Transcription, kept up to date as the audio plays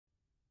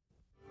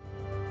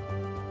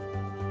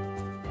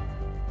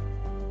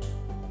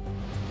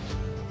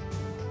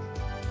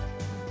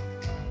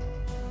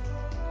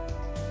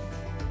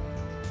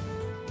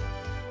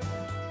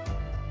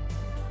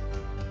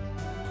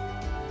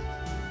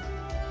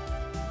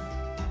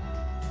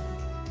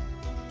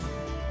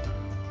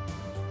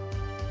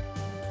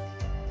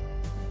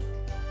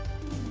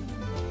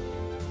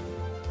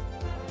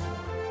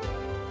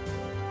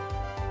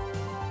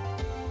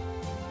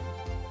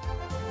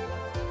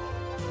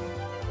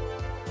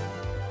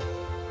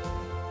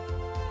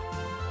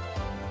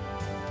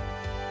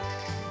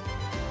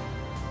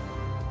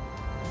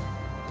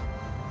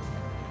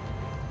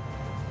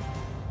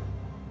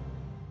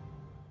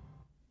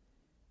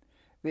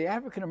The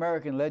African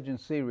American Legend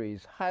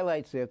series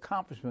highlights the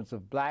accomplishments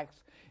of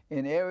blacks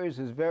in areas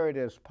as varied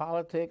as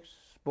politics,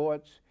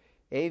 sports,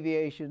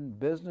 aviation,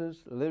 business,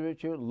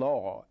 literature,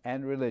 law,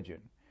 and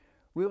religion.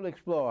 We will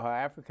explore how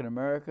African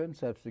Americans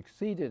have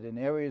succeeded in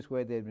areas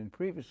where they had been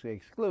previously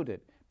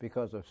excluded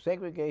because of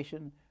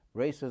segregation,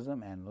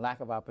 racism, and lack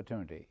of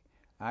opportunity.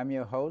 I'm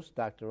your host,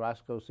 Dr.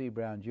 Roscoe C.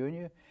 Brown,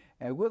 Jr.,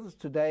 and with us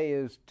today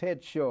is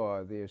Ted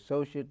Shaw, the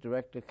Associate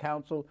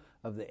Director-Counsel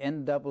of the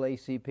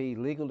NAACP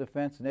Legal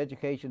Defense and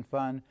Education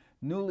Fund,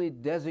 newly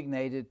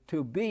designated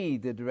to be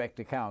the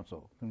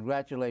Director-Counsel.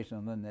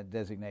 Congratulations on that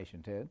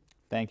designation, Ted.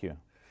 Thank you.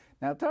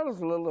 Now tell us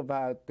a little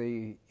about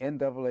the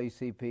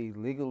NAACP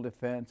Legal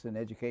Defense and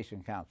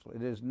Education Council.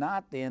 It is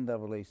not the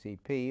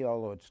NAACP,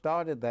 although it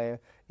started there.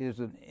 It is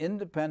an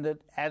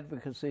independent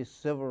advocacy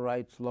civil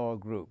rights law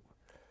group.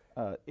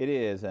 It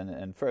is,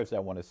 and first I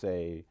want to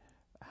say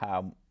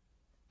how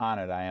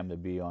honored I am to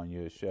be on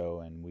your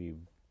show, and we've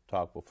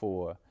talked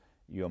before.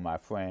 You're my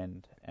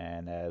friend,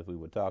 and as we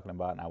were talking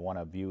about, and I want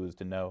our viewers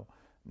to know,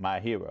 my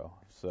hero.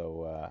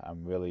 So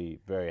I'm really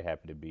very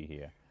happy to be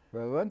here.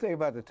 Well, one thing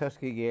about the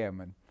Tuskegee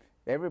Airmen,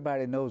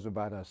 everybody knows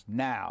about us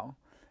now,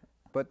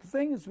 but the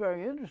thing that's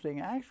very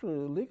interesting, actually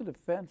the Legal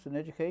Defense and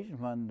Education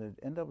Fund,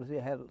 the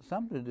NAACP, had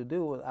something to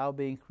do with our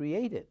being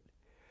created,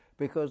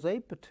 because they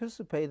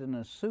participated in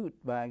a suit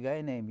by a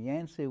guy named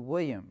Yancey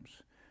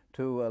Williams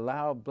to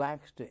allow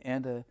blacks to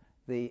enter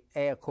the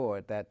Air Corps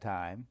at that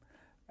time.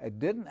 It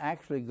didn't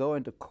actually go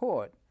into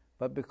court,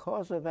 but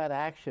because of that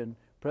action,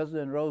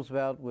 President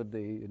Roosevelt, with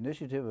the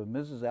initiative of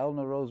Mrs.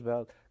 Eleanor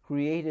Roosevelt,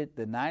 created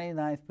the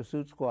 99th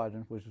Pursuit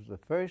Squadron, which was the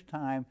first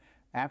time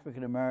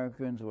African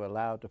Americans were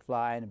allowed to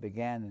fly, and it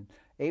began in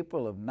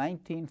April of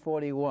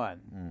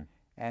 1941.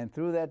 And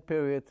through that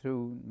period,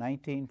 through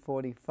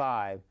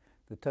 1945,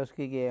 the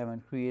Tuskegee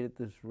Airmen created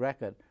this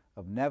record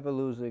of never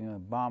losing a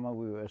bomber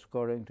we were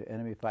escorting to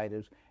enemy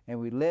fighters, and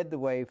we led the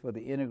way for the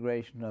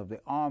integration of the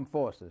armed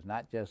forces,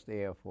 not just the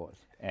Air Force.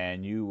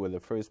 And you were the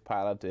first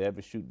pilot to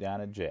ever shoot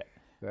down a jet.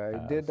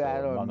 I did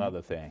that among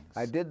other things.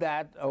 I did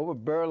that over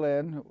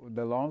Berlin,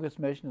 the longest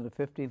mission of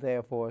the 15th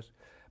Air Force.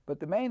 But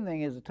the main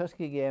thing is the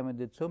Tuskegee Airmen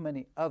did so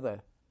many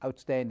other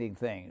outstanding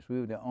things.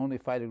 We were the only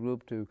fighter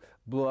group to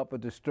blow up a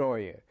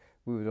destroyer.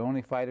 We were the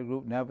only fighter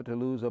group never to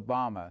lose a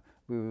bomber.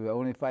 We were the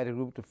only fighter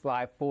group to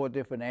fly 4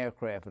 different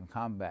aircraft in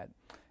combat.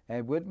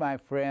 And with my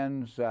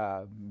friends,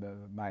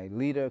 my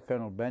leader,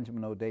 Colonel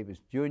Benjamin O. Davis,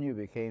 Jr.,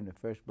 became the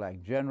first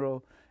black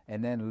general,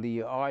 and then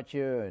Lee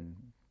Archer and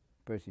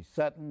Percy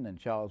Sutton and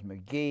Charles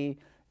McGee.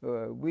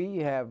 We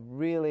have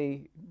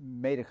really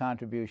made a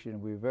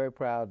contribution. We're very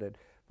proud that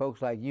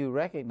folks like you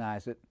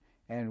recognize it,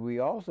 and we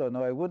also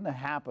know it wouldn't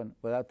have happened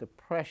without the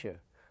pressure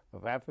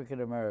of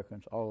African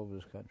Americans all over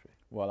this country.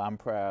 Well, I'm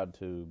proud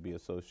to be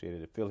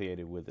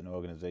affiliated with an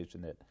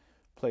organization that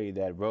played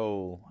that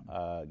role,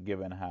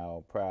 given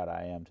how proud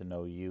I am to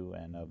know you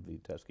and of the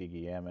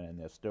Tuskegee Airmen and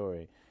their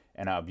story,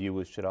 and our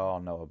viewers should all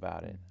know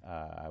about it.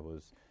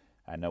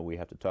 I know we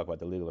have to talk about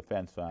the Legal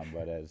Defense Fund,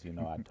 but as you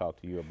know, I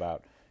talked to you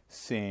about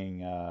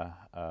seeing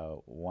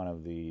one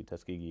of the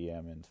Tuskegee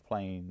Airmen's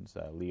planes,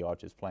 Lee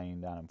Archer's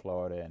plane down in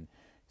Florida, and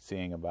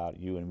seeing about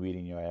you and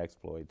reading your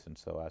exploits. And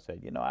so I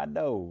said, I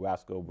know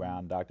Roscoe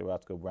Brown, Dr.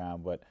 Roscoe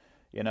Brown, but,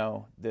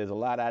 there's a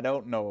lot I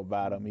don't know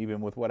about him,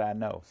 even with what I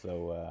know.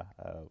 So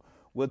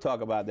we'll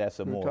talk about that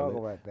some more. We'll talk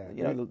about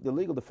that. The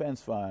Legal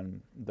Defense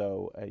Fund,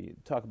 though, you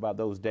talk about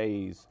those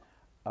days,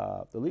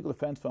 the Legal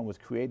Defense Fund was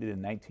created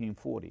in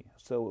 1940.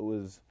 So it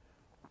was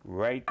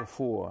right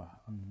before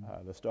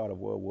the start of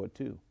World War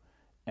II.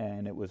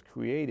 And it was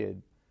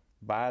created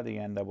by the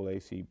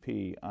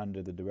NAACP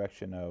under the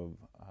direction of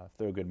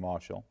Thurgood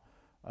Marshall,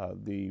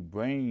 the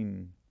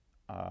brain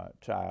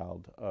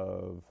child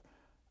of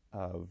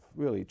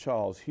really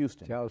Charles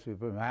Houston. Charles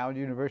Houston, Howard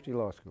University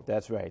Law School.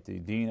 That's right, the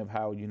dean of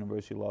Howard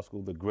University Law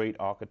School, the great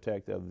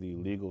architect of the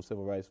legal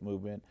civil rights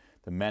movement,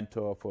 the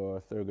mentor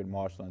for Thurgood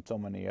Marshall and so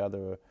many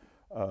others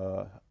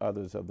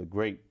of the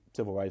great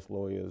civil rights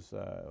lawyers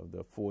of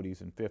the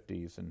 40s and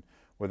 50s. And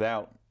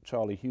without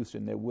Charlie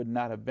Houston, there would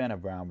not have been a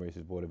Brown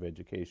versus Board of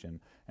Education,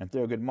 and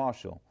Thurgood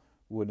Marshall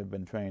wouldn't have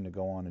been trained to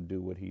go on and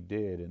do what he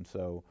did. And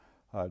so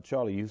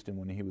Charlie Houston,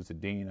 when he was the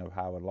dean of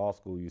Howard Law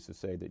School, used to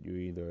say that you're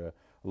either a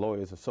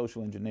lawyer, a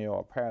social engineer, or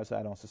a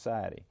parasite on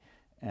society.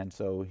 And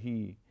so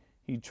he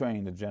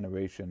trained a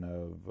generation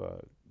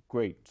of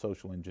great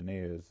social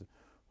engineers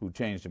who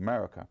changed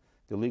America.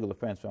 The Legal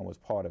Defense Fund was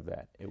part of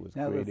that. It was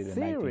created in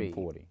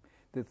 1940.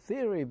 The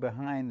theory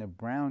behind the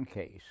Brown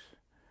case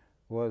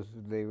was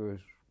they were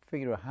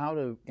figuring out how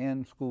to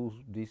end school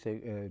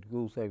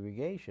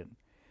segregation.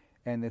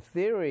 And the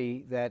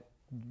theory that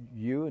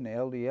you and the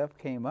LDF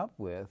came up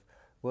with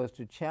was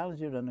to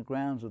challenge it on the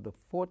grounds of the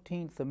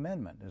 14th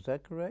Amendment. Is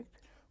that correct?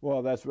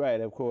 Well, that's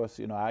right. Of course,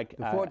 the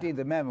 14th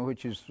Amendment,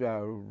 which is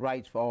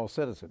rights for all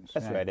citizens.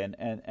 That's right.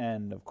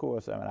 And of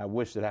course, I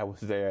wish that I was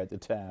there at the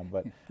time,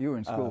 but you were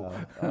in school.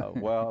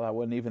 Well, I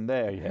wasn't even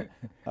there yet.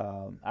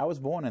 I was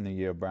born in the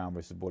year of Brown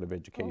versus Board of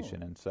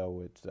Education, and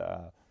so it's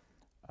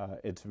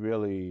it's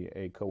really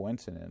a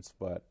coincidence,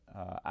 but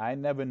I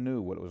never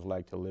knew what it was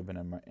like to live in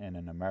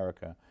an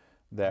America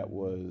that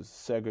was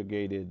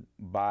segregated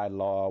by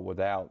law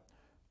without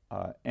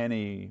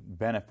any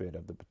benefit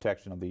of the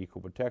protection of the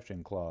Equal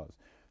Protection Clause.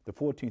 The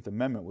 14th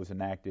Amendment was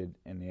enacted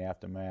in the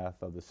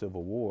aftermath of the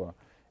Civil War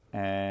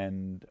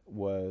and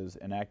was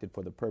enacted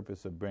for the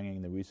purpose of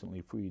bringing the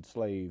recently freed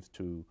slaves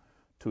to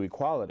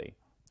equality,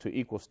 to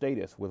equal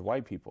status with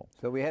white people.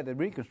 So we had the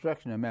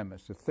Reconstruction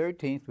Amendments, the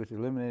 13th, which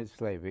eliminated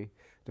slavery,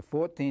 the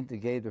 14th that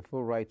gave the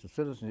full rights of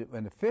citizenship,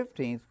 and the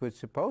 15th, which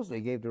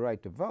supposedly gave the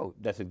right to vote.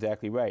 That's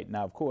exactly right.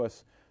 Now, of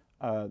course,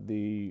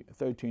 the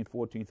 13th,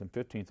 14th, and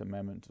 15th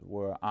Amendments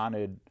were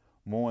honored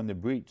more in the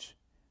breach,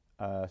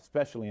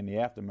 especially in the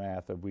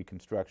aftermath of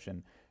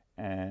Reconstruction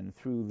and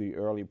through the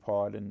early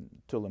part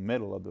until the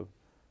middle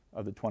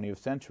of the 20th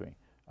century.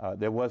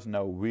 There was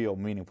no real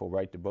meaningful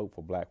right to vote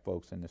for black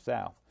folks in the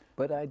South.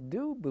 But I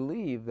do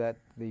believe that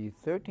the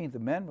 13th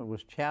Amendment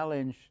was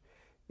challenged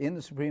in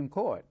the Supreme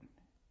Court.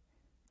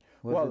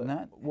 Was it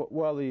not?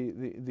 Well,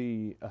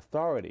 the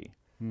authority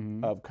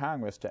of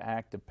Congress to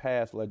act to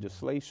pass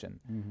legislation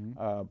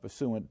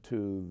pursuant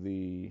to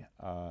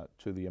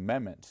the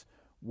amendments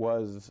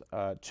was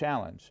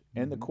challenged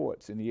in the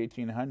courts in the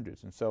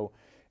 1800s. And so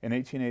in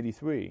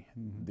 1883,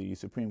 the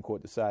Supreme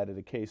Court decided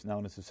a case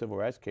known as the Civil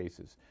Rights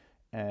cases.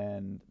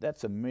 And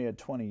that's a mere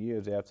 20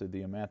 years after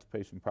the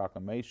Emancipation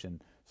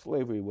Proclamation.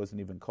 Slavery wasn't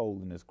even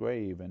cold in its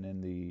grave. And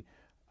in the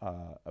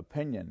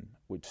opinion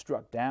which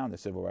struck down the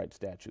civil rights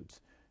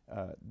statutes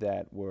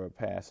that were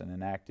passed and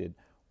enacted,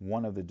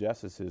 one of the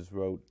justices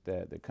wrote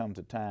that there comes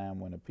a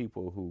time when a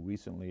people who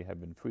recently have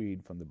been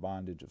freed from the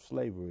bondage of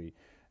slavery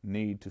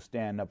need to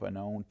stand up on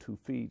their own 2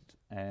 feet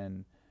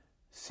and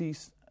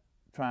cease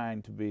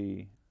trying to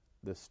be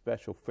the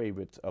special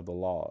favorites of the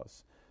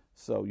laws.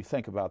 So you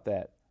think about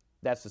that.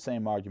 That's the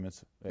same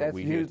arguments that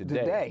we hear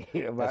today.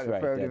 About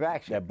affirmative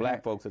action. That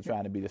black folks are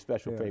trying to be the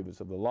special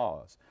favorites of the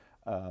laws.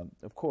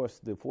 Of course,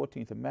 the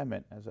 14th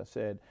Amendment, as I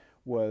said,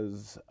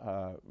 was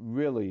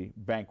really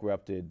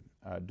bankrupted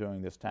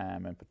during this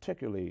time, and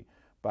particularly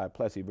by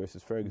Plessy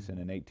versus Ferguson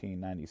in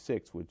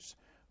 1896, which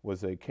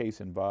was a case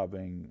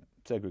involving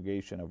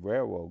segregation of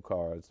railroad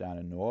cars down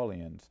in New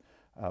Orleans,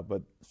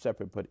 but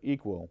separate but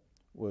equal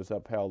was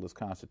upheld as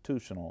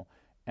constitutional,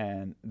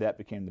 and that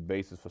became the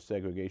basis for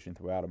segregation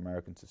throughout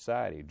American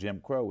society. Jim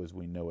Crow, as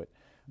we know it,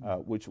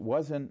 which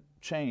wasn't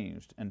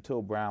changed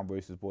until Brown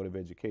versus Board of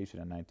Education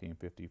in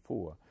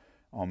 1954.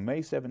 On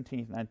May 17,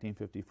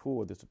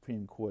 1954, the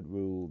Supreme Court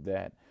ruled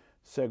that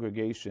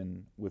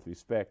segregation with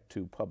respect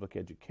to public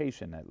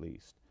education, at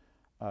least,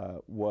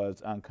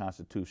 was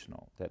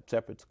unconstitutional, that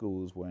separate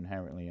schools were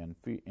inherently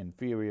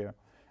inferior,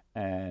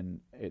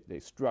 and they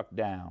struck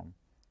down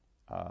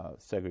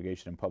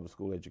segregation in public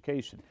school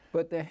education.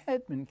 But there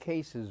had been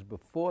cases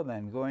before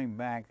then, going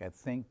back, I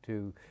think,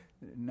 to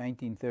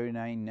 1939,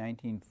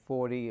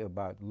 1940,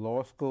 about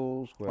law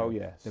schools.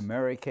 Where the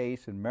Murray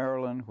case in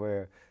Maryland,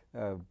 where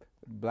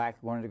black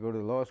wanted to go to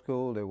law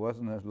school. There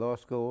wasn't a law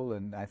school,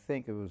 and I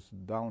think it was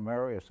Donald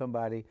Murray or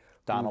somebody.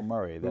 Donald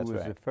Murray, that's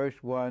right. Who was the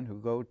first one who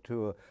go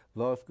to a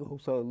law school.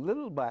 So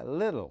little by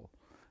little,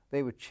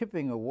 they were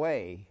chipping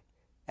away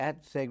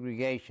at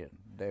segregation.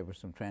 There were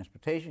some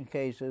transportation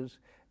cases,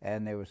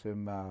 and there were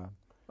some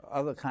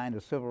other kind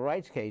of civil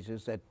rights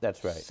cases that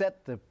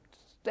set the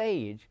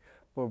stage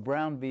for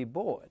Brown v.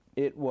 Board.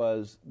 It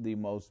was the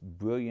most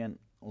brilliant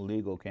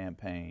legal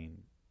campaign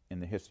in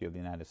the history of the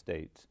United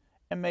States,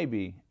 and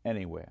maybe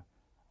anywhere.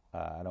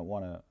 I don't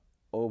want to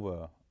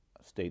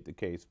overstate the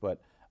case,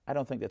 but I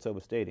don't think that's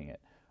overstating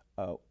it.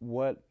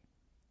 What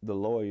the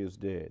lawyers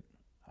did,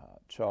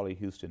 Charlie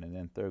Houston and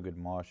then Thurgood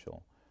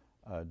Marshall,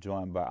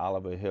 joined by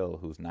Oliver Hill,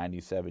 who's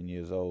 97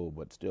 years old,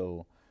 but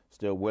still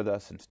with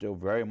us and still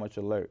very much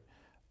alert,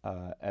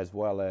 as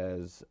well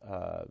as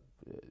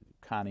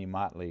Connie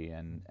Motley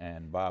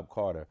and Bob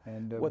Carter.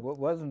 And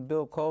wasn't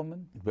Bill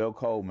Coleman? Bill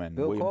Coleman.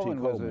 Bill William Coleman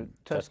T. was Coleman,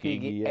 a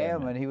Tuskegee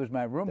Airman. He was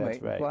my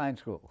roommate in flying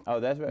school. Oh,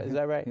 that's right. Is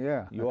that right?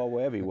 Yeah. You all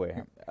were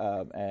everywhere.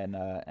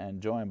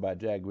 And joined by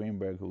Jack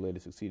Greenberg, who later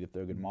succeeded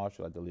Thurgood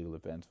Marshall at the Legal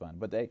Defense Fund.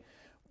 But they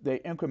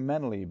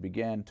incrementally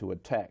began to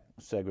attack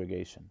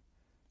segregation.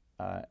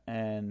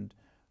 And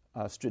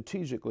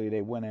strategically,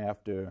 they went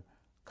after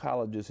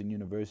colleges and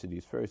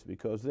universities first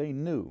because they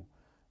knew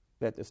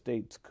that the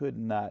states could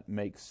not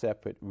make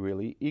separate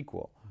really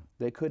equal.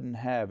 They couldn't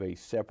have a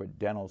separate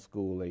dental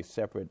school, a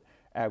separate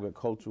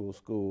agricultural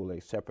school,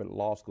 a separate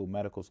law school,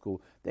 medical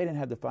school. They didn't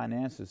have the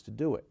finances to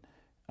do it.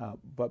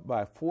 But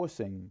by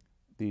forcing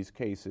these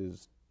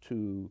cases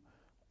to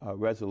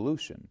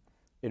resolution,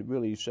 it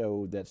really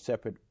showed that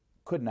separate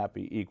could not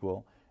be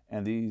equal,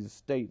 and these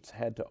states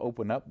had to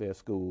open up their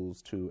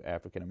schools to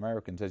African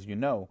Americans. As you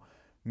know,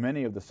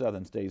 many of the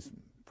southern states,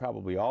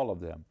 probably all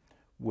of them,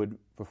 would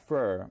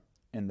prefer,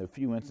 in the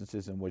few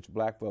instances in which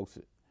black folks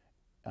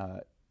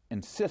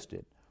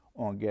insisted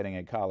on getting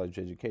a college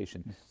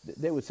education,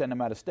 they would send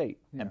them out of state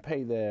and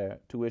pay their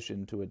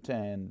tuition to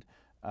attend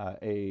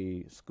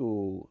a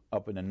school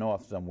up in the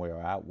north somewhere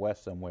or out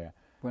west somewhere.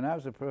 When I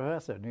was a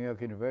professor at New York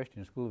University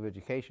in School of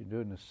Education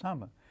during the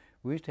summer,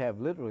 we used to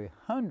have literally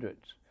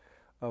hundreds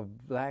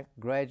of black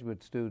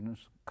graduate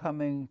students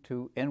coming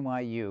to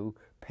NYU,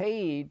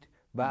 paid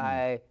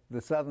by the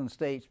southern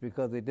states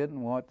because they didn't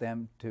want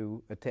them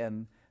to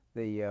attend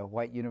the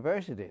white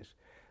universities.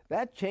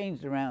 That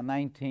changed around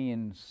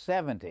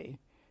 1970,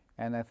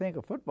 and I think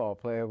a football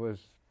player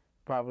was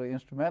probably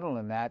instrumental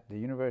in that. The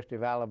University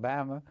of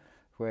Alabama,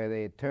 where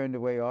they had turned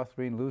away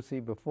Arthur and Lucy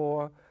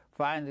before,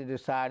 finally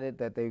decided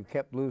that they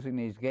kept losing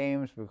these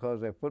games because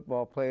their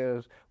football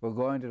players were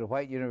going to the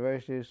white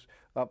universities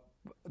up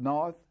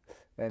north,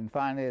 and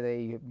finally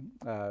they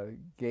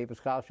gave a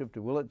scholarship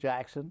to Willard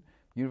Jackson,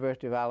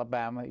 University of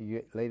Alabama. He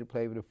later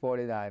played with the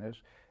 49ers,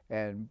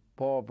 and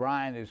Paul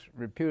Bryan is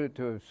reputed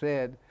to have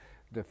said,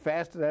 the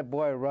faster that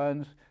boy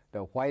runs, the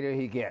whiter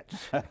he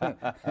gets.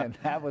 And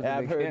that was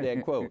I've heard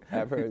that quote.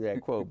 I've heard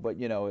that quote. But,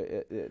 you know,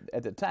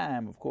 at the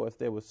time, of course,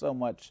 there was so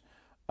much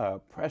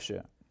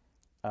pressure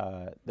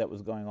that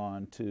was going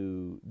on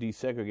to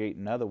desegregate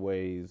in other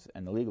ways,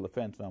 and the Legal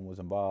Defense Fund was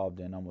involved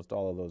in almost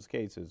all of those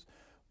cases.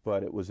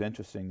 But it was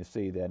interesting to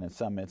see that in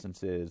some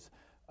instances,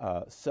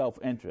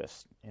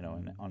 self-interest, you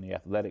know, on the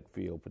athletic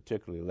field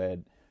particularly,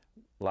 led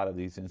a lot of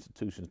these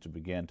institutions to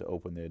begin to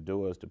open their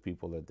doors to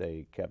people that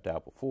they kept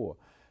out before.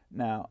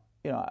 Now,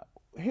 you know,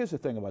 here's the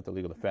thing about the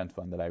Legal Defense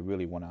Fund that I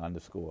really want to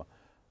underscore.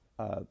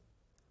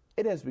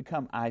 It has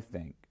become, I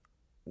think,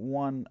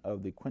 one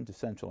of the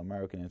quintessential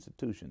American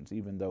institutions,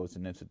 even though it's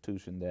an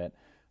institution that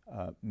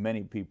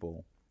many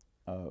people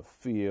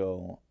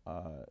feel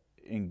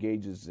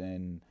engages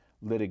in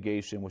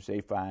litigation, which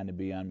they find to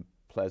be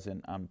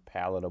unpleasant,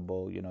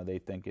 unpalatable. You know, they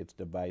think it's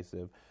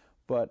divisive.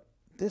 But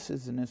this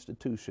is an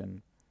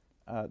institution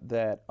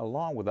that,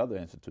 along with other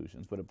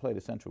institutions, but it played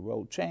a central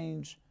role,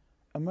 changed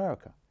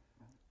America.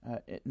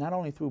 Not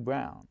only through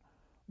Brown,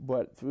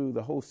 but through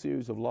the whole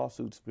series of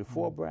lawsuits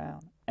before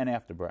Brown and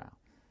after Brown.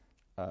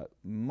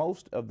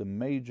 Most of the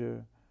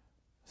major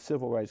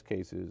civil rights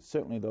cases,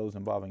 certainly those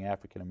involving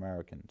African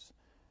Americans,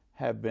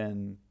 have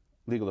been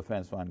Legal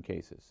Defense Fund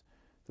cases.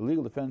 The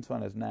Legal Defense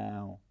Fund has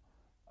now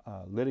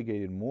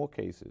litigated more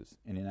cases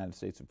in the United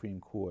States Supreme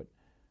Court,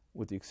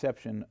 with the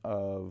exception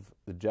of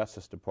the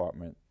Justice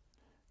Department,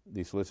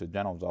 the Solicitor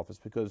General's office,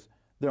 because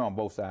they're on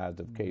both sides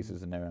of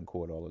cases and they're in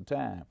court all the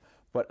time.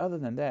 But other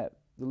than that,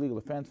 the Legal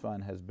Defense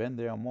Fund has been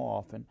there more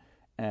often,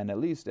 and at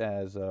least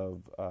as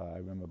of, I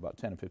remember about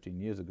 10 or 15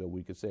 years ago,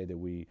 we could say that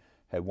we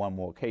had won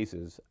more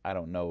cases. I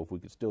don't know if we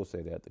could still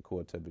say that. The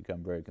courts have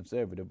become very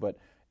conservative, but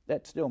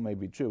that still may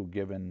be true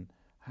given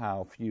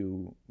how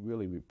few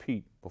really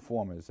repeat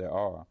performers there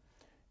are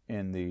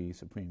in the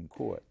Supreme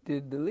Court.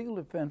 Did the Legal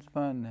Defense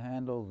Fund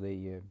handle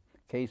the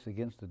case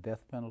against the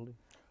death penalty?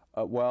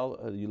 The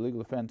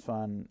Legal Defense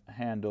Fund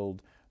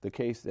handled the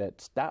case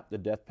that stopped the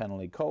death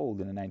penalty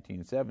cold in the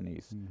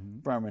 1970s,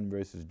 Furman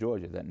versus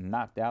Georgia, that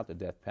knocked out the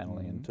death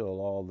penalty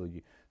until all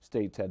the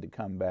states had to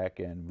come back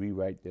and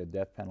rewrite their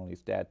death penalty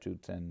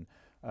statutes and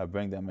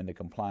bring them into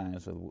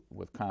compliance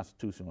with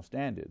constitutional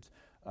standards.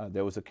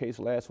 There was a case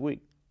last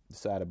week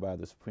decided by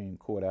the Supreme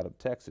Court out of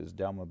Texas.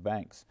 Delma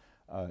Banks,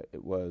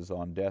 it was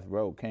on death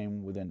row,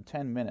 came within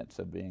 10 minutes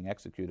of being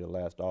executed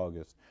last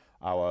August.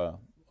 Our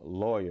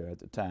lawyer at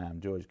the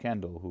time, George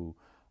Kendall, who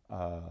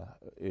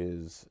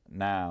is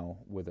now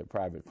with a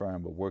private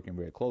firm but working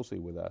very closely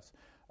with us,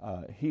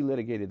 he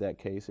litigated that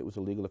case. It was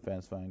a Legal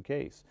Defense Fund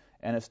case,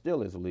 and it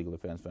still is a Legal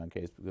Defense Fund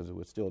case because it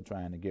was still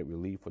trying to get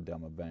relief for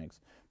Delma Banks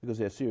because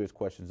there are serious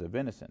questions of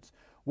innocence.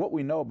 What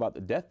we know about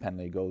the death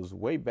penalty goes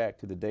way back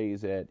to the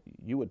days that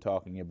you were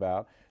talking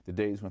about, the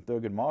days when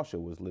Thurgood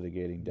Marshall was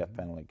litigating death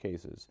penalty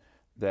cases,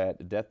 that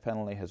the death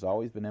penalty has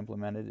always been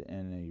implemented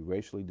in a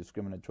racially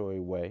discriminatory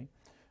way.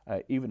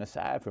 Even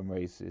aside from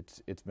race,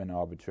 it's been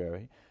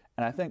arbitrary.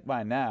 And I think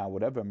by now,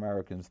 whatever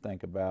Americans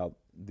think about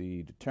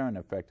the deterrent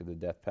effect of the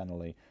death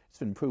penalty, it's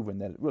been proven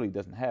that it really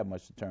doesn't have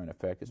much deterrent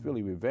effect. It's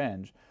really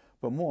revenge.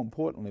 But more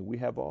importantly, we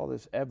have all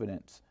this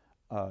evidence,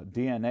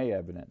 DNA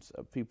evidence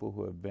of people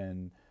who have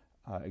been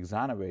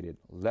exonerated,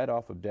 let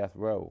off of death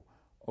row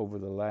over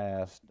the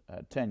last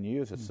 10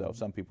 years or so.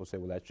 Some people say,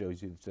 well, that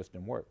shows you the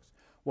system works.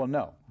 Well,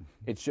 no.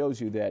 It shows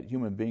you that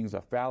human beings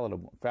are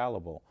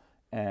fallible.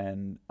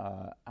 And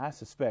I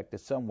suspect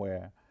that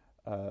somewhere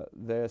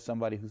there's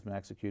somebody who's been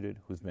executed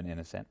who's been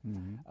innocent.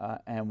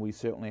 And we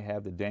certainly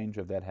have the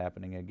danger of that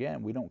happening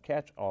again. We don't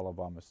catch all of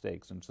our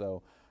mistakes. And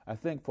so I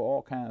think for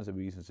all kinds of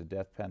reasons, the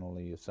death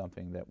penalty is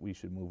something that we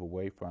should move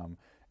away from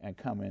and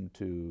come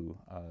into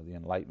the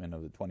enlightenment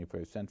of the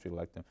 21st century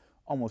like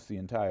almost the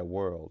entire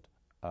world.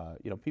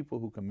 You know, people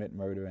who commit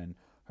murder and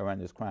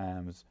horrendous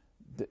crimes,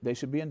 they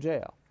should be in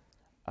jail.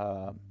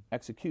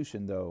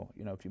 Execution, though,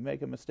 you know, if you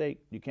make a mistake,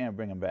 you can't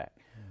bring them back.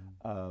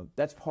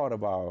 That's part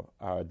of our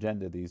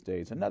agenda these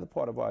days. Another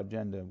part of our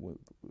agenda with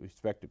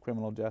respect to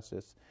criminal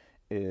justice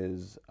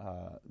is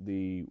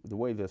the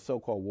way the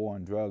so-called war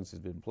on drugs has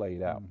been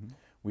played out.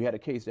 We had a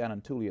case down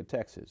in Tulia,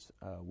 Texas.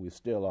 We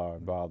still are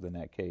involved in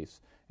that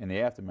case, in the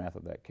aftermath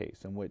of that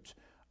case, in which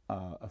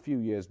a few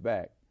years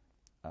back,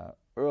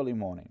 early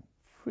morning,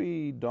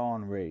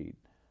 pre-dawn raid,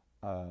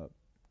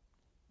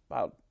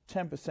 about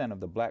 10% of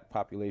the black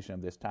population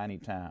of this tiny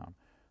town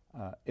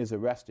is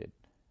arrested,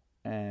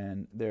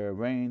 and they're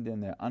arraigned in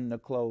their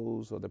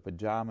underclothes or their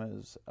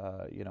pajamas,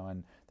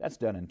 and that's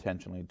done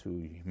intentionally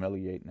to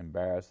humiliate and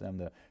embarrass them.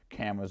 The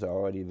cameras are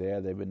already there.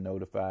 They've been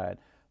notified.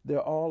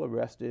 They're all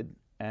arrested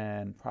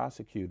and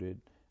prosecuted,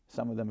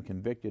 some of them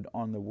convicted,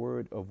 on the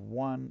word of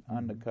one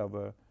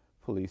undercover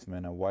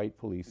policeman, a white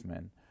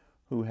policeman,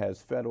 who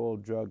has federal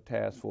drug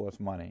task force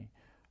money,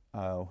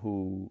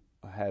 who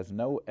has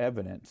no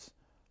evidence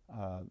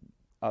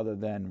other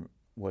than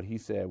what he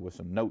said was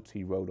some notes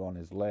he wrote on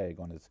his leg,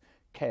 on his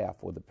calf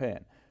with a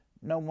pen.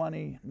 No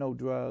money, no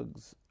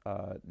drugs,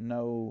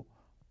 nothing,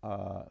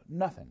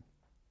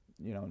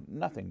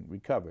 nothing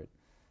recovered,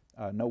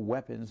 no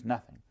weapons,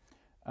 nothing.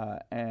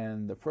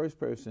 And the first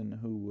person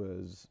who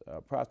was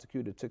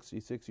prosecuted,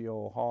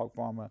 66-year-old hog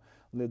farmer,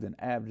 lived in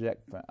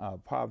abject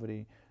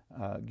poverty,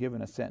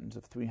 given a sentence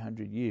of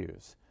 300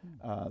 years.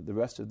 The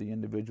rest of the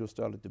individuals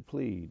started to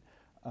plead.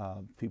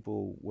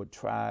 People were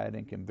tried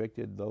and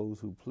convicted. Those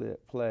who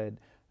pled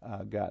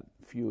got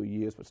fewer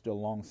years but still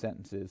long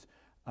sentences.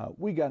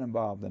 We got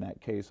involved in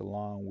that case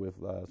along with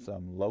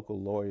some local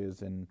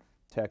lawyers in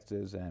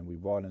Texas, and we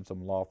brought in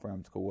some law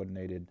firms,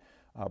 coordinated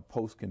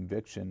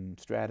post-conviction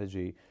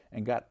strategy,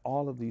 and got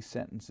all of these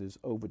sentences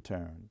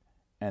overturned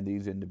and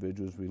these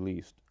individuals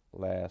released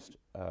last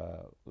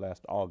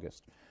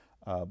August.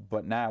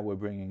 But now we're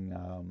bringing,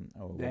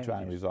 we're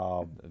trying to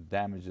resolve the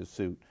damages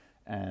suit,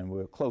 and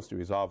we're close to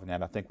resolving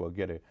that. I think we'll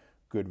get a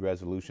good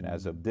resolution.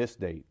 As of this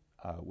date,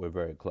 we're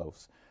very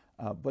close.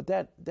 But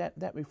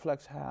that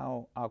reflects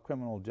how our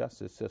criminal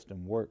justice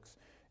system works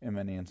in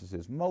many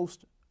instances.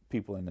 Most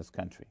people in this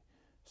country,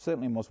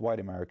 certainly most white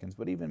Americans,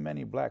 but even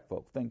many black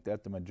folk, think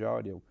that the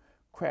majority of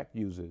crack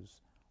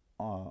users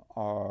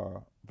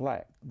are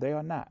black. They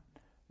are not.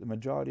 The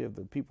majority of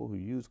the people who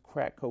use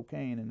crack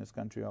cocaine in this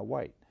country are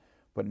white,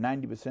 but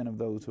 90% of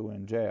those who are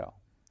in jail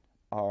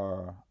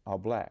are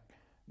black.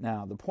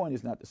 Now, the point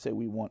is not to say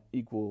we want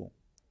equal,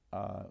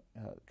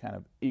 kind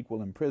of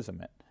equal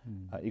imprisonment,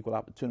 equal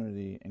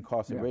opportunity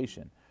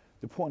incarceration. Yeah.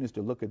 The point is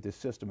to look at this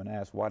system and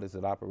ask, why does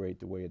it operate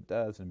the way it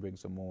does, and bring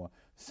some more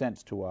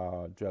sense to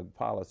our drug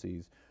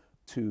policies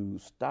to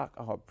stock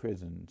our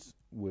prisons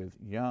with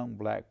young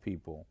black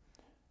people,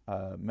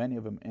 many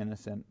of them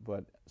innocent,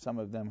 but some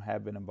of them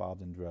have been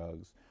involved in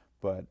drugs,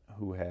 but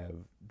who have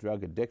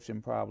drug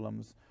addiction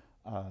problems.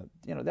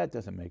 That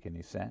doesn't make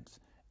any sense.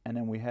 And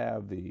then we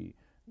have the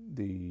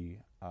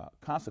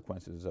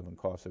consequences of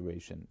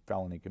incarceration,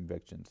 felony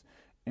convictions,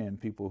 and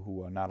people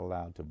who are not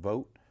allowed to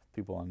vote.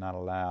 People are not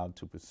allowed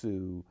to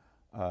pursue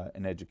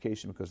an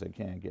education because they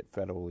can't get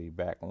federally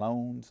backed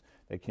loans.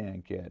 They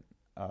can't get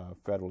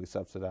federally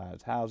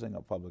subsidized housing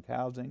or public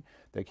housing.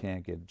 They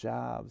can't get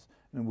jobs.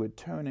 I mean, we're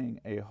turning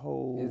a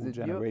whole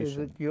generation. Is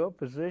it your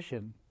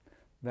position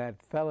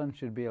that felons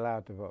should be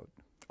allowed to vote?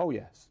 Oh,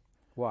 yes.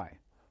 Why?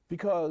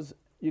 Because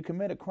you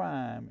commit a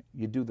crime,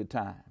 you do the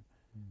time.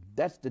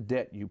 That's the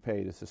debt you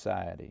pay to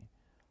society.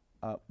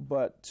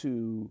 But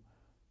to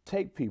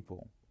take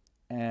people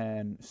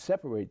and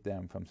separate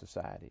them from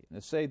society, and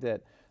to say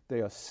that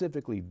they are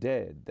civically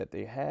dead, that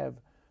they have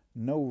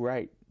no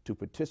right to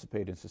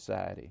participate in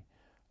society,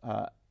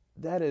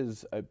 that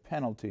is a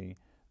penalty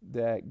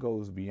that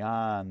goes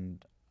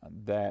beyond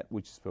that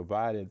which is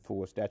provided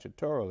for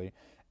statutorily.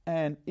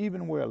 And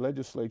even where a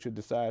legislature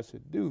decides to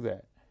do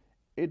that,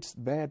 it's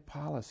bad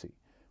policy.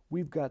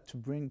 We've got to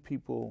bring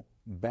people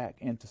back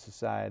into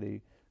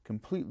society,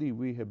 completely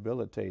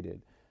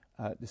rehabilitated,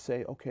 to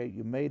say, okay,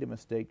 you made a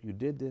mistake, you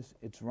did this,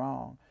 it's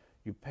wrong,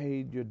 you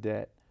paid your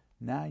debt,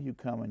 now you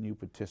come and you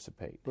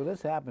participate. Well,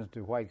 this happens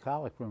to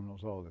white-collar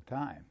criminals all the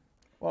time.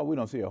 Well, we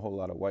don't see a whole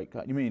lot of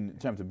white-collar. You mean in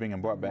terms of being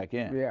brought back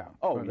in? Yeah.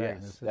 Oh,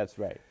 yes, that's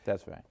right,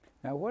 that's right.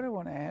 Now, what I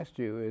want to ask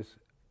you is,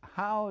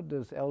 how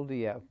does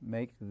LDF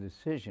make the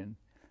decision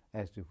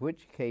as to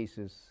which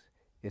cases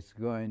it's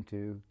going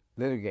to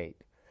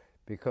litigate?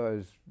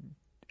 Because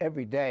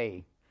every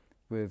day,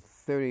 with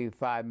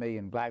 35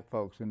 million black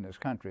folks in this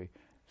country,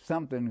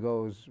 something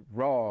goes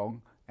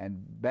wrong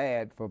and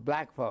bad for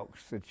black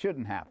folks that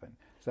shouldn't happen.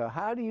 So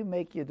how do you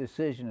make your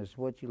decision as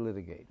to what you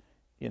litigate?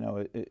 You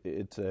know,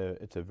 it's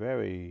a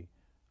very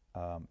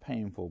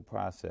painful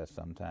process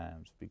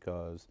sometimes,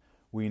 because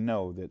we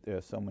know that there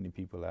are so many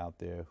people out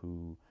there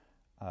who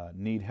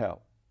need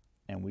help,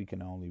 and we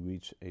can only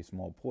reach a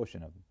small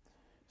portion of them.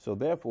 So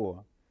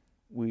therefore,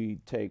 we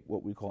take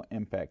what we call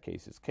impact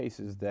cases,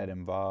 cases that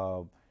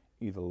involve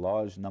either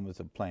large numbers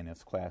of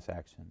plaintiffs, class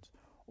actions,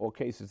 or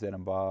cases that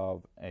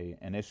involve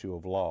an issue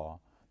of law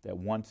that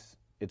once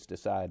it's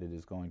decided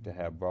is going to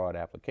have broad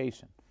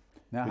application.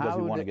 Now, because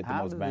we want to get the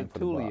most bang for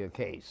the buck. How did the Tulia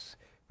case,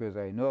 because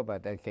I know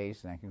about that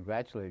case and I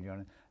congratulate you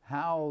on it,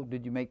 how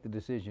did you make the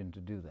decision to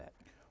do that?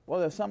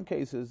 Well, there's some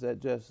cases that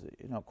just,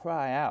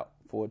 cry out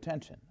for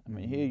attention. I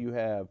mean, here you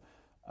have,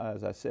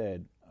 as I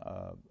said,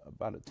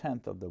 about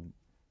 1/10 of the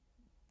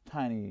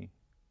tiny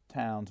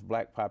town's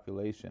black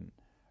population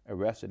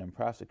arrested and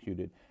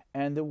prosecuted,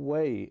 and the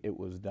way it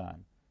was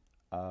done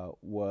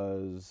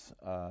was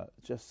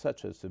just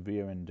such a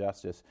severe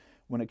injustice.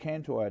 when it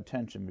came to our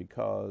attention,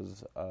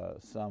 because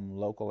some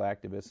local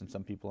activists and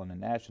some people on the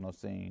national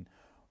scene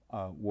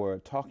were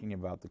talking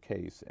about the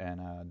case,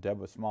 and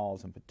Deborah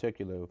Smalls in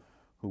particular,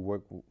 who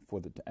worked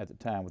at the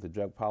time with the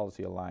Drug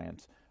Policy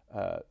Alliance,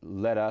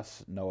 let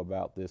us know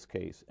about this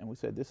case. And we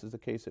said, this is a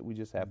case that we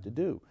just have to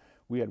do.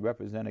 We had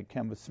represented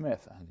Kemba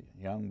Smith,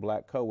 a young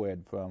black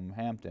co-ed from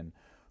Hampton,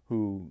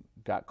 who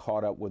got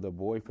caught up with a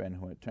boyfriend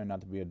who had turned out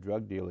to be a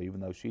drug dealer,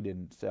 even though she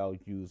didn't sell,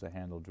 use, or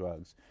handle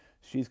drugs.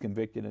 She's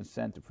convicted and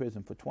sent to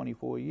prison for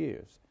 24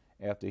 years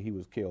after he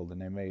was killed,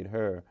 and they made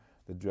her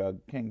the drug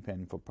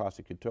kingpin for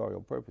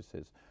prosecutorial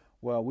purposes.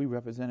 Well, we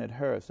represented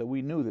her, so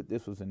we knew that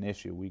this was an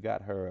issue. We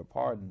got her a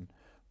pardon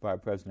by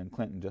President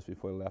Clinton just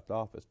before he left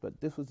office, but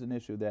this was an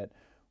issue that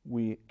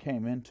we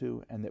came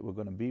into and that we're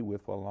going to be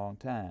with for a long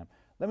time.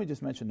 Let me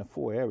just mention the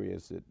 4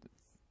 areas that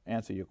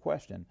answer your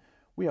question.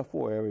 We have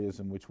 4 areas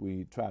in which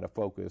we try to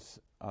focus,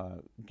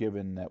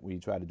 given that we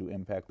try to do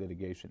impact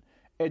litigation.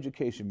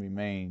 Education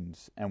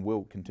remains and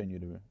will continue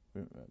to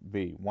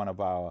be one of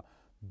our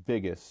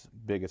biggest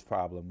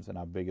problems and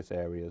our biggest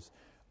areas.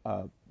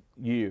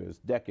 Years,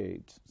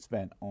 decades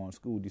spent on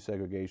school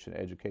desegregation,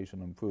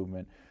 educational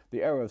improvement.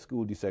 The era of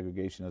school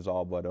desegregation is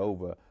all but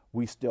over.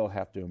 We still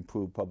have to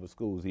improve public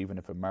schools, even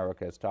if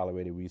America has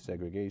tolerated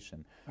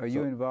resegregation. Are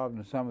you involved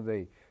in some of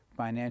the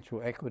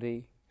financial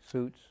equity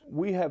suits?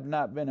 We have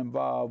not been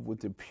involved with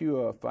the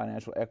pure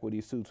financial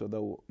equity suits,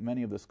 although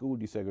many of the school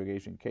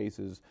desegregation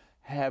cases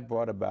have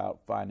brought about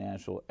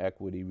financial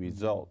equity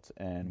results,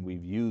 and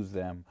we've used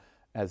them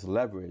as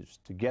leverage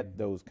to get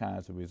those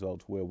kinds of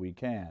results where we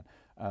can.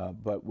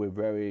 But we're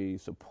very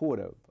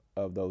supportive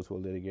of those who are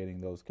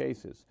litigating those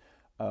cases.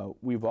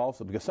 We've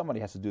also, because somebody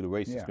has to do the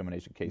race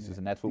discrimination cases,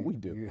 and that's what we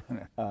do.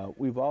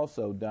 We've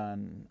also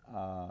done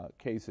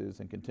cases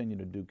and continue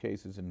to do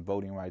cases in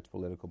voting rights,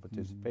 political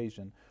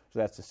participation. So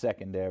that's the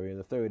second area.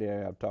 The third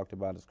area I've talked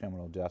about is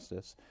criminal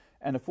justice.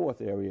 And the fourth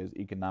area is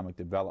economic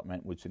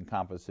development, which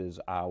encompasses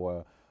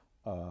our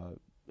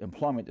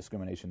employment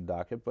discrimination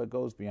docket, but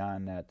goes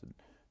beyond that to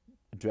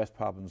address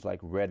problems like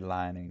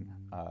redlining,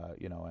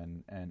 you know,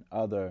 and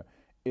other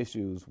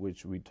issues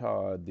which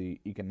retard the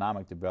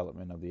economic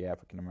development of the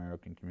African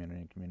American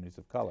community and communities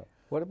of color.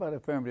 What about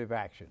affirmative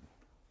action?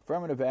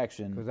 Affirmative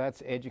action, because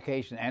that's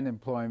education and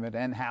employment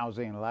and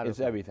housing and a lot of things.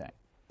 It's everything.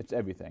 It's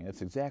everything.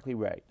 That's exactly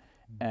right.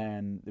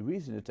 And the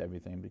reason it's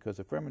everything, because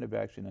affirmative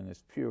action in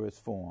its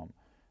purest form,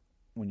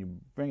 when you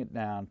bring it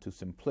down to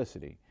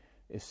simplicity,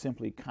 is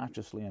simply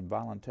consciously and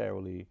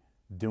voluntarily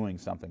doing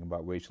something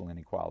about racial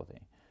inequality.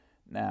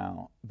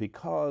 Now,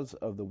 because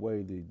of the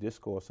way the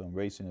discourse on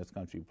race in this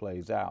country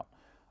plays out,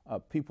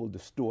 people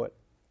distort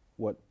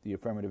what the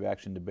affirmative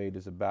action debate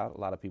is about.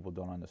 A lot of people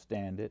don't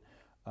understand it.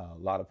 A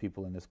lot of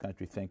people in this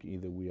country think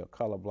either we are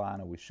colorblind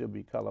or we should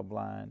be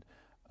colorblind.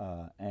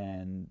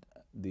 And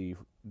the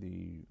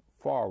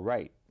far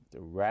right,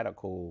 the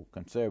radical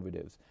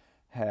conservatives,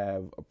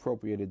 have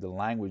appropriated the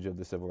language of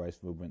the civil rights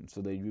movement. So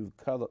they use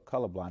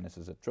colorblindness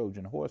as a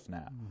Trojan horse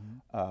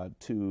now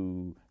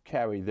to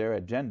carry their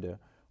agenda,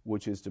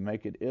 which is to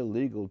make it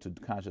illegal to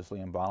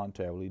consciously and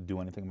voluntarily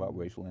do anything about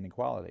racial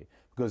inequality.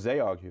 Because they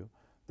argue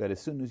that as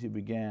soon as you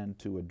begin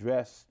to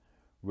address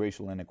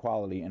racial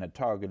inequality in a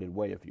targeted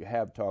way, if you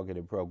have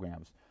targeted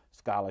programs,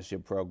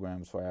 scholarship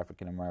programs for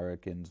African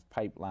Americans,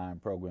 pipeline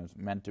programs,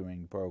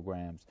 mentoring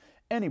programs,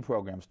 any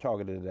programs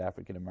targeted at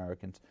African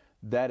Americans,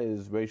 that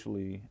is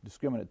racially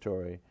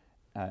discriminatory,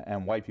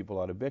 and white people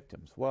are the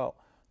victims. Well,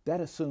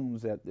 that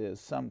assumes that there's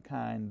some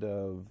kind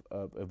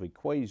of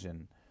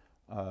equation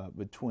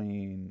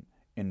between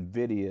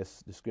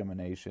invidious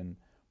discrimination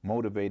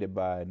motivated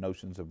by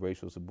notions of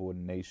racial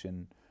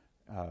subordination,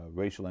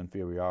 racial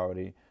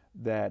inferiority,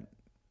 that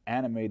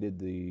animated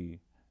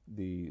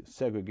the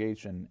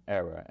segregation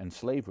era and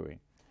slavery,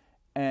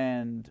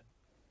 and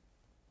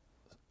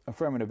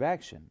affirmative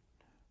action,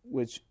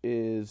 which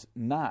is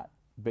not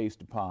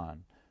based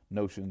upon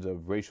notions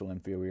of racial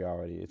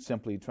inferiority. It's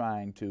simply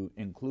trying to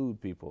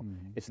include people.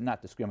 It's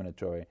not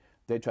discriminatory.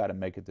 They try to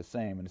make it the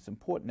same, and it's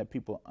important that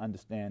people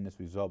understand this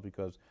result,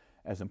 because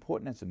as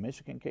important as the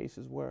Michigan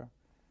cases were,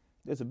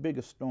 there's a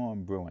bigger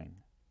storm brewing,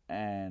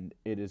 and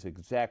it is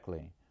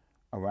exactly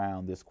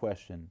around this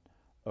question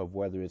of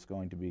whether it's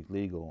going to be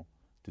legal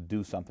to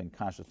do something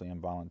consciously and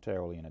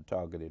voluntarily in a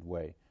targeted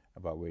way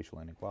about racial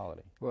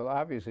inequality. Well,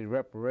 obviously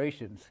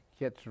reparations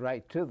gets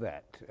right to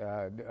that.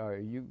 Are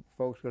you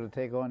folks going to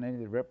take on any of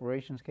the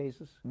reparations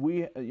cases?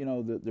 We, you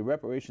know, the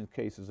reparations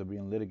cases are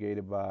being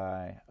litigated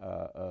by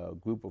a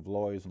group of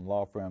lawyers and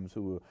law firms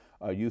who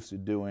are used to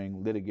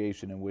doing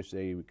litigation in which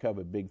they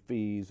recover big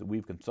fees.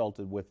 We've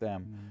consulted with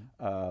them.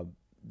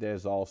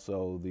 There's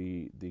also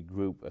the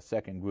group, a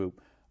second group,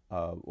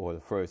 or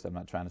the first, I'm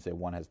not trying to say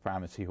one has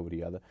primacy over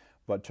the other,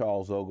 but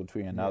Charles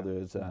Ogletree and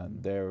others,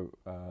 they're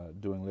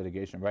doing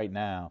litigation right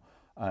now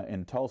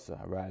in Tulsa,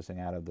 arising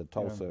out of the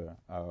Tulsa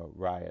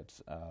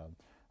riots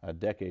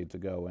decades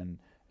ago.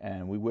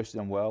 And we wish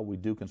them well. We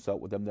do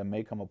consult with them. There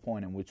may come a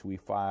point in which we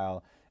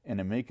file an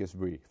amicus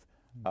brief.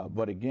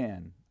 But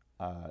again,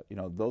 you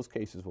know, those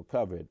cases were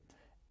covered.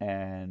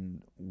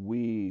 and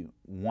we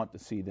want to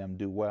see them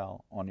do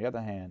well. On the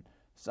other hand,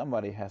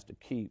 somebody has to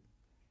keep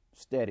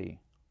steady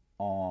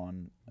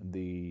on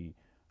the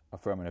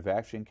affirmative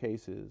action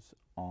cases,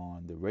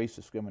 on the race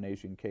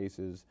discrimination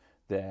cases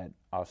that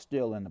are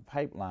still in the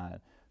pipeline.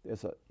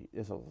 There's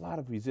a lot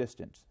of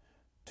resistance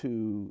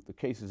to the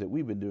cases that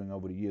we've been doing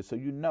over the years, so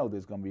you know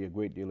there's going to be a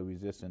great deal of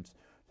resistance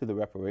to the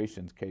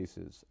reparations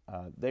cases.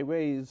 They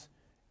raise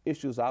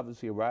issues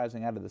obviously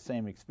arising out of the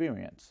same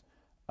experience,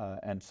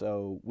 and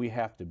so we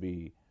have to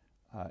be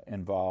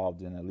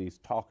involved in at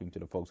least talking to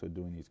the folks who are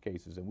doing these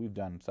cases, and we've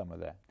done some of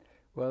that.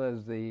 Well,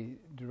 as the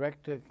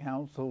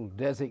Director-Counsel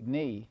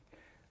designee,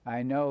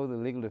 I know the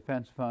Legal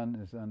Defense Fund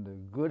is under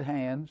good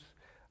hands.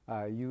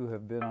 You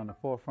have been on the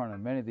forefront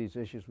of many of these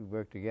issues. We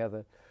work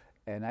together.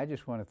 And I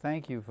just want to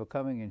thank you for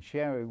coming and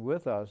sharing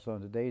with us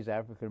on today's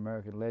African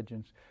American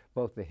Legends,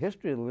 both the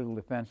history of the Legal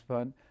Defense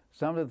Fund,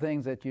 some of the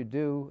things that you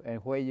do, and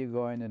where you're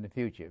going in the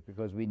future,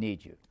 because we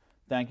need you.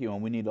 Thank you,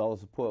 and we need all the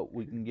support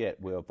we can get.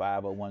 We're a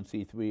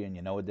 501c3, and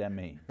you know what that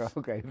means.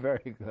 Okay,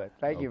 very good.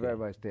 Thank you very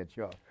much, Ted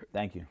Shaw.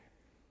 Thank you.